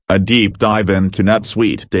A deep dive into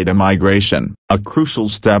NetSuite data migration, a crucial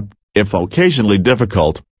step, if occasionally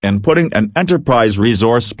difficult, in putting an enterprise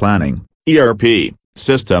resource planning (ERP)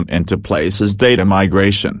 system into place is data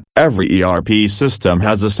migration. Every ERP system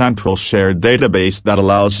has a central shared database that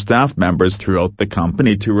allows staff members throughout the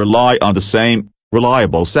company to rely on the same,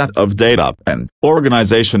 reliable set of data, and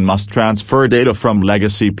organization must transfer data from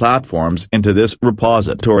legacy platforms into this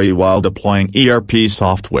repository while deploying ERP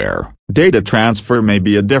software. Data transfer may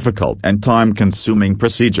be a difficult and time-consuming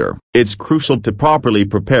procedure. It's crucial to properly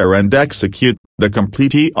prepare and execute. The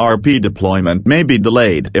complete ERP deployment may be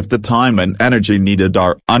delayed if the time and energy needed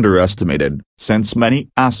are underestimated, since many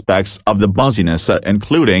aspects of the busyness,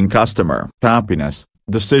 including customer happiness,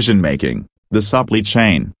 decision-making, the supply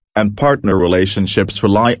chain, and partner relationships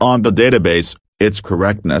rely on the database. Its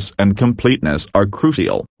correctness and completeness are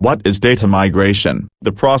crucial. What is data migration?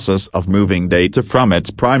 The process of moving data from its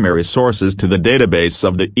primary sources to the database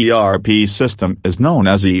of the ERP system is known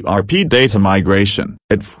as ERP data migration.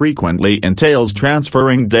 It frequently entails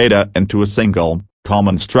transferring data into a single,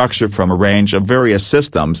 common structure from a range of various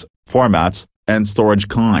systems, formats, and storage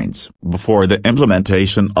kinds. Before the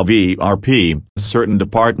implementation of ERP, certain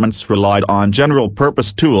departments relied on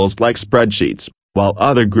general-purpose tools like spreadsheets, while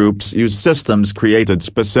other groups use systems created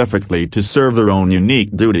specifically to serve their own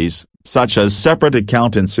unique duties, such as separate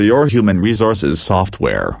accountancy or human resources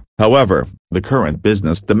software. However, the current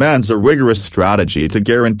business demands a rigorous strategy to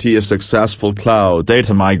guarantee a successful cloud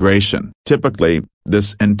data migration. Typically,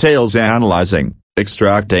 this entails analyzing,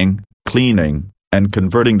 extracting, cleaning, and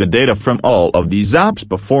converting the data from all of these apps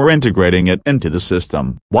before integrating it into the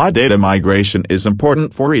system. Why data migration is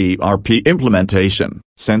important for ERP implementation?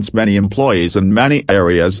 Since many employees in many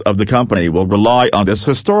areas of the company will rely on this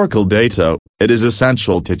historical data, it is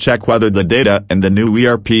essential to check whether the data in the new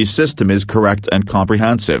ERP system is correct and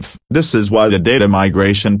comprehensive. This is why the data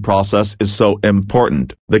migration process is so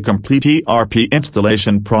important. The complete ERP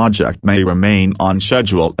installation project may remain on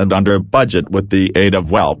schedule and under budget with the aid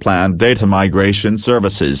of well-planned data migration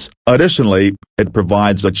services. Additionally, it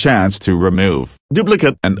provides a chance to remove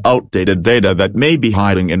duplicate and outdated data that may be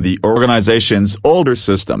hiding in the organization's older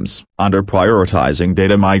systems. Under-prioritizing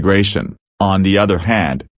data migration, on the other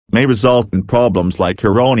hand, may result in problems like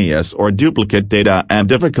erroneous or duplicate data and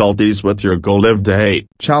difficulties with your go-live date.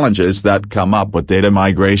 Challenges that come up with data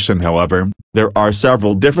migration. However, there are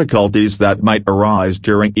several difficulties that might arise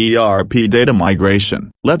during ERP data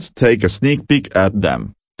migration. Let's take a sneak peek at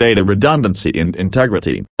them. Data redundancy and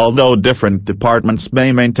integrity. Although different departments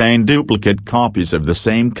may maintain duplicate copies of the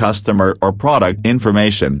same customer or product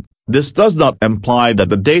information, this does not imply that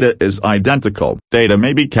the data is identical. Data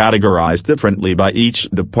may be categorized differently by each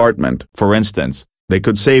department. For instance, they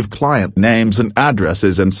could save client names and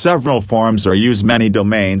addresses in several forms or use many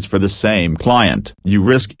domains for the same client. You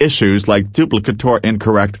risk issues like duplicate or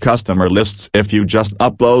incorrect customer lists if you just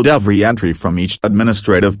upload every entry from each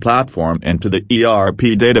administrative platform into the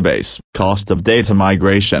ERP database. Cost of data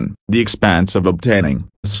migration. The expense of obtaining,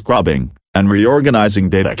 scrubbing, and reorganizing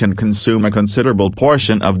data can consume a considerable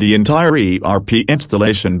portion of the entire ERP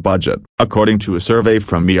installation budget. According to a survey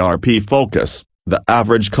from ERP Focus, the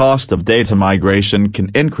average cost of data migration can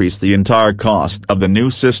increase the entire cost of the new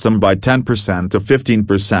system by 10% to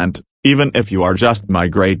 15%, even if you are just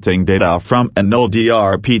migrating data from an old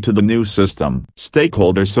ERP to the new system.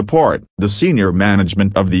 Stakeholder support. The senior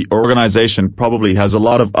management of the organization probably has a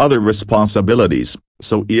lot of other responsibilities,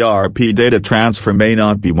 so ERP data transfer may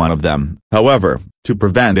not be one of them. However, to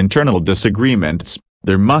prevent internal disagreements,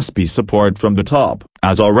 there must be support from the top.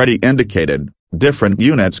 As already indicated, different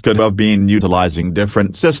units could have been utilizing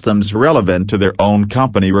different systems relevant to their own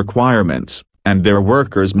company requirements, and their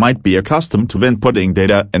workers might be accustomed to inputting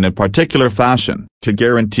data in a particular fashion. To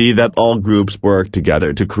guarantee that all groups work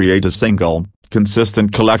together to create a single,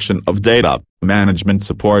 consistent collection of data, management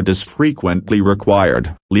support is frequently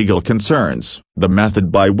required. Legal concerns. The method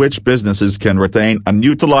by which businesses can retain and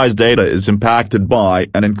utilize data is impacted by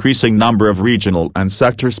an increasing number of regional and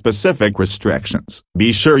sector-specific restrictions.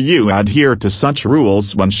 Be sure you adhere to such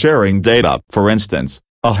rules when sharing data. For instance,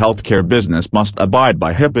 a healthcare business must abide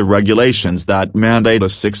by HIPAA regulations that mandate a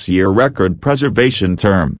 6-year record preservation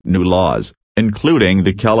term. New laws, including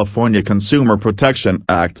the California Consumer Protection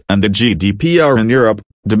Act and the GDPR in Europe,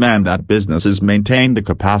 Demand that businesses maintain the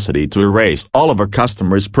capacity to erase all of a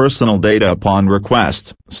customer's personal data upon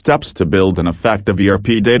request. Steps to build an effective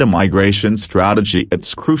ERP data migration strategy.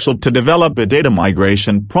 It's crucial to develop a data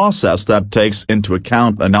migration process that takes into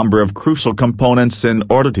account a number of crucial components in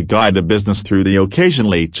order to guide the business through the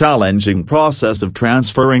occasionally challenging process of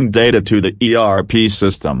transferring data to the ERP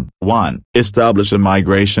system. 1. Establish a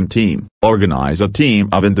migration team. Organize a team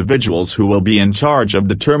of individuals who will be in charge of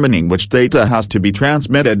determining which data has to be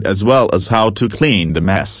transmitted as well as how to clean the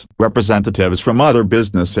mess. Representatives from other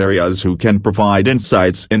business areas who can provide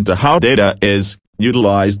insights into how data is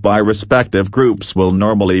utilized by respective groups will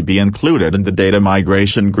normally be included in the data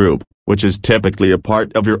migration group, which is typically a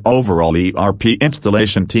part of your overall ERP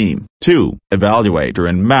installation team. 2. Evaluate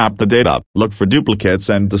and map the data. Look for duplicates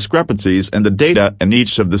and discrepancies in the data in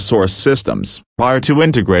each of the source systems. Prior to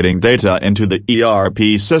integrating data into the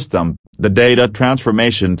ERP system, the data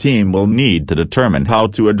transformation team will need to determine how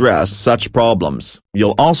to address such problems.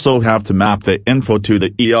 You'll also have to map the info to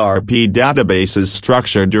the ERP database's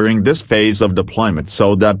structure during this phase of deployment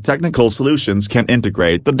so that technical solutions can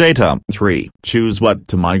integrate the data. 3. Choose what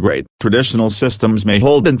to migrate. Traditional systems may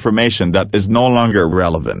hold information that is no longer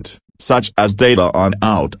relevant, such as data on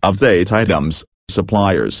out-of-date items,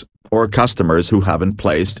 suppliers, or customers who haven't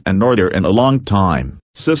placed an order in a long time.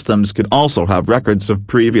 Systems could also have records of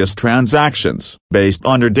previous transactions. Based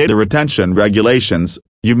on your data retention regulations,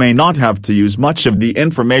 you may not have to use much of the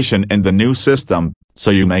information in the new system,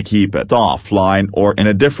 so you may keep it offline or in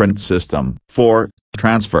a different system. 4.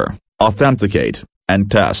 Transfer, authenticate,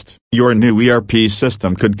 and test. Your new ERP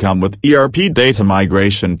system could come with ERP data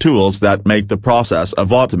migration tools that make the process of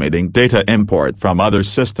automating data import from other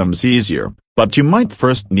systems easier, but you might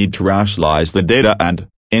first need to rationalize the data and,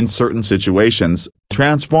 in certain situations,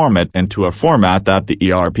 transform it into a format that the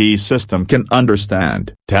ERP system can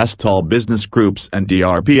understand. Test all business groups and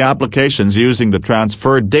ERP applications using the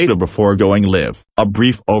transferred data before going live. A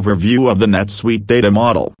brief overview of the NetSuite data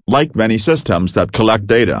model. Like many systems that collect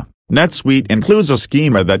data, NetSuite includes a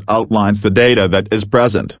schema that outlines the data that is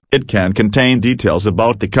present. It can contain details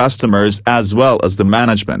about the customers as well as the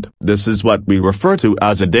management. This is what we refer to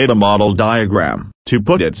as a data model diagram. To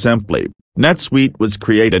put it simply, NetSuite was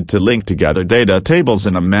created to link together data tables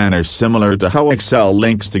in a manner similar to how Excel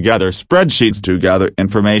links together spreadsheets to gather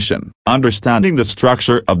information. Understanding the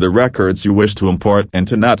structure of the records you wish to import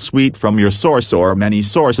into NetSuite from your source or many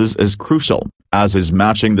sources is crucial, as is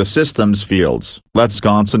matching the system's fields. Let's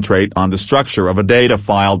concentrate on the structure of a data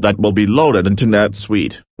file that will be loaded into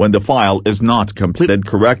NetSuite. When the file is not completed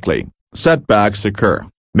correctly, setbacks occur,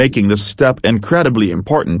 making this step incredibly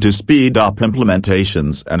important to speed up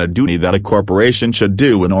implementations and a duty that a corporation should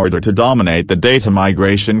do in order to dominate the data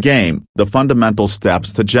migration game. The fundamental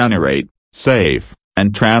steps to generate, save,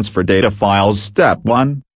 and transfer data files. Step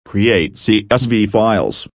 1. Create CSV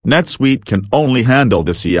files. NetSuite can only handle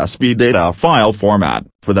the CSV data file format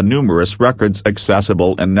for the numerous records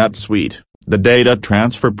accessible in NetSuite. The data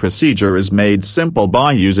transfer procedure is made simple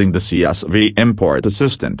by using the CSV import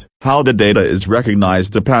assistant. How the data is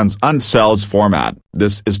recognized depends on cell's format.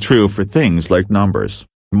 This is true for things like numbers,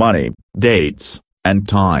 money, dates, and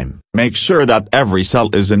time. Make sure that every cell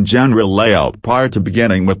is in general layout prior to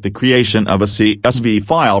beginning with the creation of a CSV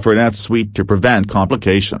file for NetSuite to prevent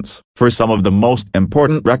complications. For some of the most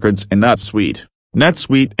important records in NetSuite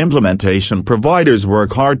implementation providers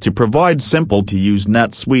work hard to provide simple-to-use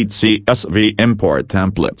NetSuite CSV import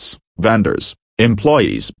templates. Vendors,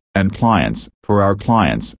 employees, and clients. For our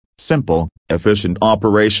clients, simple, efficient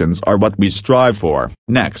operations are what we strive for.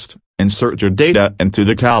 Next, insert your data into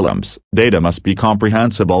the columns. Data must be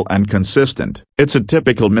comprehensible and consistent. It's a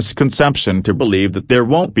typical misconception to believe that there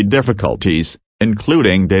won't be difficulties,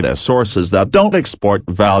 including data sources that don't export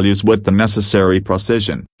values with the necessary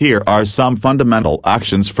precision. Here are some fundamental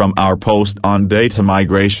actions from our post on data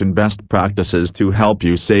migration best practices to help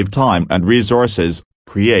you save time and resources.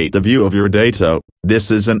 Create a view of your data.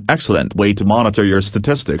 This is an excellent way to monitor your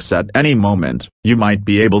statistics at any moment. You might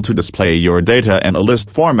be able to display your data in a list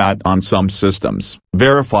format on some systems.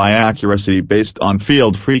 Verify accuracy based on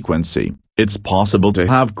field frequency. It's possible to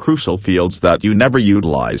have crucial fields that you never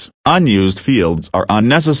utilize. Unused fields are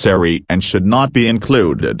unnecessary and should not be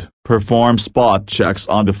included. Perform spot checks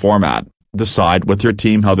on the format. Decide with your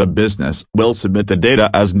team how the business will submit the data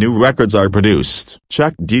as new records are produced.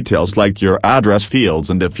 Check details like your address fields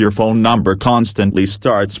and if your phone number constantly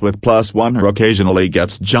starts with +1 or occasionally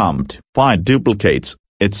gets jumped. Find duplicates.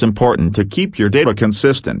 It's important to keep your data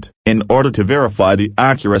consistent. In order to verify the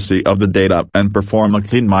accuracy of the data and perform a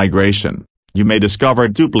clean migration, You may discover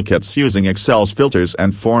duplicates using Excel's filters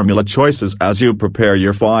and formula choices as you prepare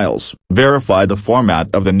your files. Verify the format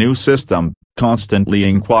of the new system. Constantly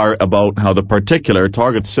inquire about how the particular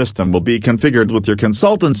target system will be configured with your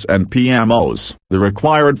consultants and PMOs. The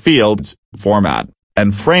required fields, format,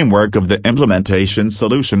 and framework of the implementation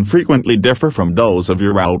solution frequently differ from those of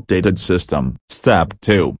your outdated system. Step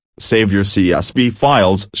 2. Save your CSV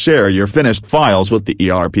files. Share your finished files with the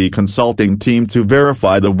ERP consulting team to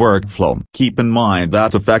verify the workflow. Keep in mind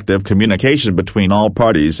that effective communication between all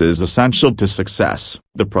parties is essential to success.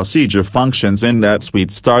 The procedure functions in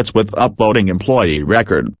NetSuite starts with uploading employee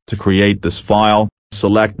record. To create this file,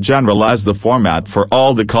 select General as the format for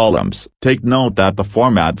all the columns. Take note that the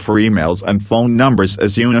format for emails and phone numbers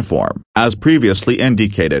is uniform. As previously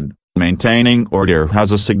indicated, maintaining order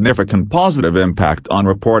has a significant positive impact on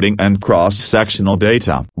reporting and cross-sectional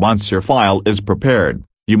data. Once your file is prepared,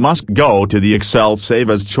 you must go to the Excel Save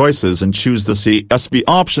As choices and choose the CSV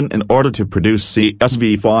option in order to produce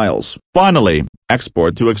CSV files. Finally,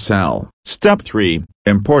 export to Excel. Step 3.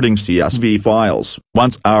 Importing CSV files.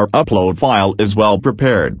 Once our upload file is well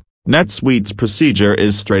prepared, NetSuite's procedure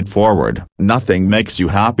is straightforward. Nothing makes you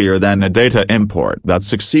happier than a data import that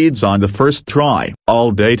succeeds on the first try.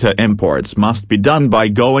 All data imports must be done by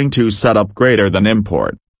going to Setup greater than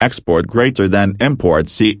Import, Export greater than Import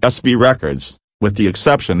CSV records, with the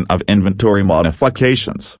exception of inventory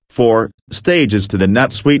modifications. 4. Stages to the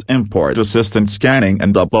NetSuite Import Assistant. Scanning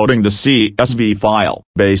and uploading the CSV file.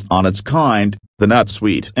 Based on its kind, the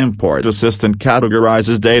NetSuite Import Assistant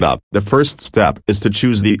categorizes data. The first step is to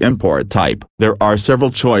choose the import type. There are several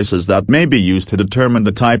choices that may be used to determine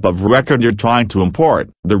the type of record you're trying to import.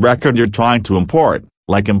 The record you're trying to import,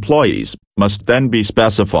 like employees, must then be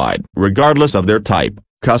specified. Regardless of their type,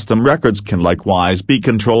 custom records can likewise be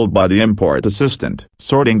controlled by the Import Assistant.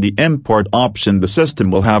 Sorting the import option. The system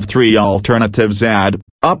will have 3 alternatives: add,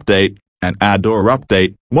 update, and add or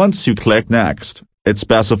update. Once you click Next, it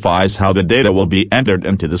specifies how the data will be entered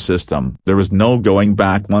into the system. There is no going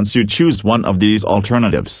back once you choose one of these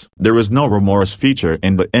alternatives. There is no remorse feature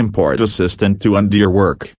in the Import Assistant to undo your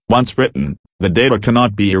work. Once written, the data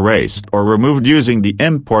cannot be erased or removed using the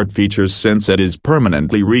import features since it is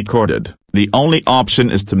permanently recorded. The only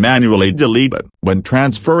option is to manually delete it. When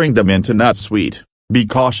transferring them into NetSuite, be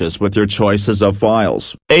cautious with your choices of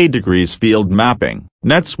files. Degrees field mapping.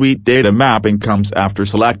 NetSuite data mapping comes after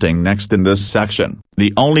selecting Next in this section.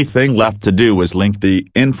 The only thing left to do is link the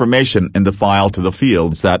information in the file to the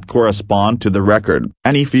fields that correspond to the record.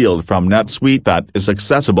 Any field from NetSuite that is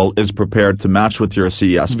accessible is prepared to match with your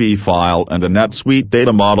CSV file and a NetSuite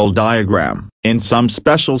data model diagram. In some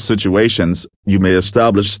special situations, you may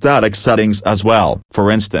establish static settings as well. For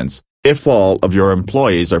instance, if all of your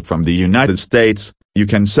employees are from the United States, you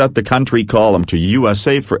can set the country column to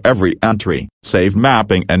USA for every entry. Save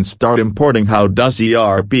mapping and start importing. How does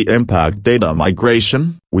ERP impact data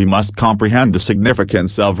migration? We must comprehend the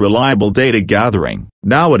significance of reliable data gathering.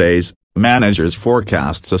 Nowadays, managers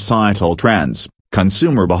forecast societal trends,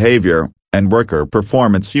 consumer behavior, and worker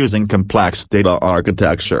performance using complex data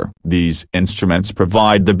architecture. These instruments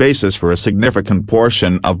provide the basis for a significant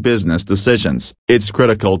portion of business decisions. It's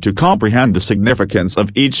critical to comprehend the significance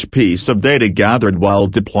of each piece of data gathered while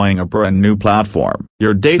deploying a brand new platform.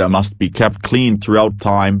 Your data must be kept clean throughout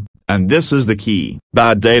time, and this is the key.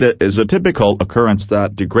 Bad data is a typical occurrence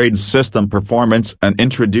that degrades system performance and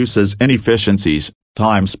introduces inefficiencies.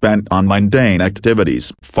 Time spent on mundane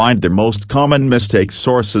activities. Find the most common mistake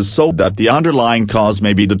sources so that the underlying cause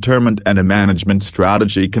may be determined and a management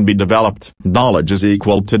strategy can be developed. Knowledge is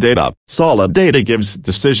equal to data. Solid data gives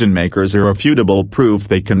decision makers irrefutable proof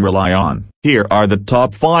they can rely on. Here are the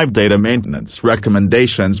top 5 data maintenance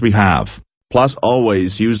recommendations we have. Plus,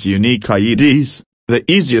 always use unique IDs. The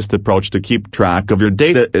easiest approach to keep track of your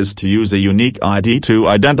data is to use a unique ID to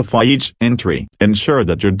identify each entry. Ensure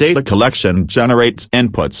that your data collection generates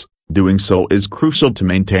inputs. Doing so is crucial to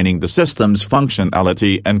maintaining the system's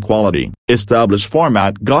functionality and quality. Establish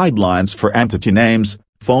format guidelines for entity names,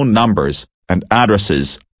 phone numbers, and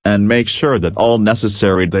addresses, and make sure that all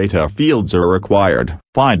necessary data fields are required.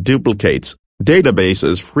 Find duplicates.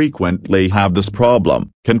 Databases frequently have this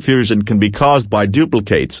problem. Confusion can be caused by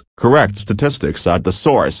duplicates. Correct statistics at the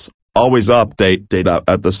source. Always update data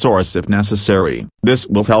at the source if necessary. This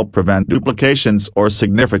will help prevent duplications or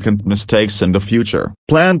significant mistakes in the future.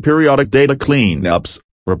 Plan periodic data cleanups.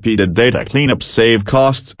 Repeated data cleanups save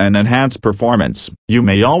costs and enhance performance. You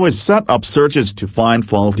may always set up searches to find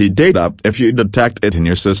faulty data if you detect it in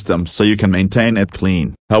your system so you can maintain it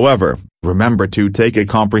clean. However, remember to take a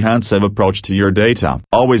comprehensive approach to your data.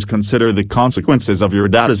 Always consider the consequences of your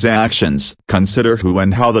data's actions. Consider who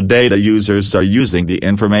and how the data users are using the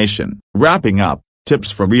information. Wrapping up,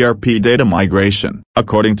 tips for ERP data migration.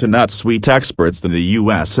 According to NetSuite experts in the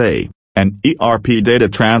USA, an ERP data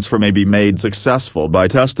transfer may be made successful by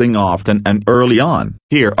testing often and early on.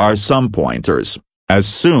 Here are some pointers. As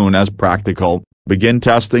soon as practical, begin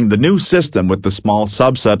testing the new system with the small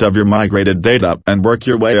subset of your migrated data and work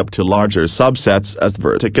your way up to larger subsets as the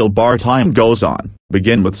vertical bar time goes on.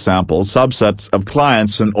 Begin with sample subsets of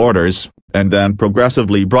clients and orders, and then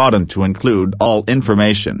progressively broaden to include all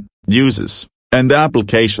information, uses, and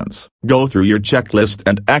applications. Go through your checklist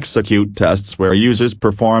and execute tests where users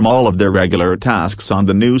perform all of their regular tasks on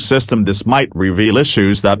the new system. This might reveal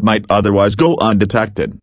issues that might otherwise go undetected.